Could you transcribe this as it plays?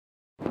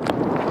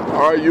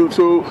Alright,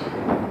 YouTube,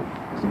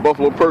 it's the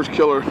Buffalo Perch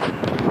Killer.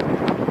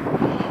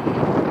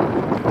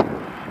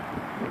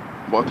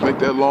 About to make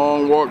that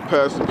long walk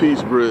past the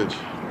Peace Bridge.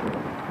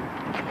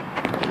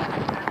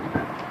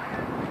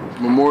 It's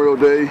Memorial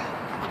Day.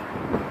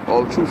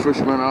 All the true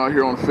fishermen are out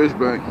here on the fish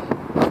bank.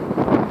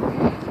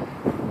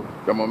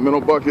 Got my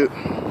minnow bucket.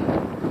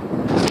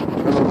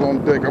 Minnows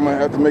on deck. I'm gonna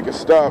have to make a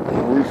stop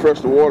and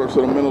refresh the water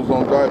so the minnows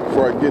don't die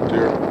before I get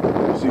there.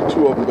 I see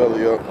two of them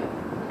belly up.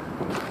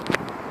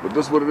 But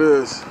this is what it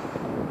is.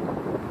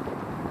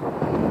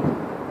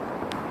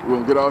 We're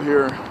gonna get out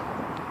here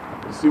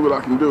and see what I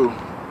can do.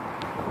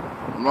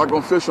 I'm not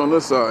gonna fish on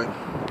this side.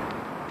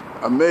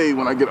 I may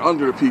when I get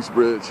under the Peace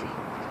Bridge,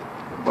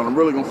 but I'm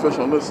really gonna fish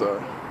on this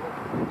side.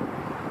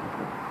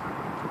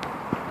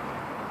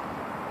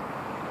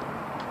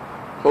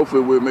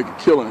 Hopefully we'll make a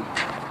killing.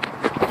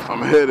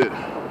 I'm headed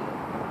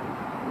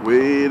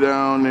way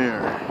down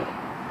there.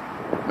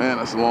 Man,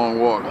 that's a long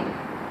walk.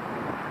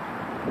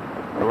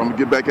 I'm gonna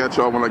get back at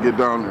y'all when I get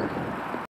down there.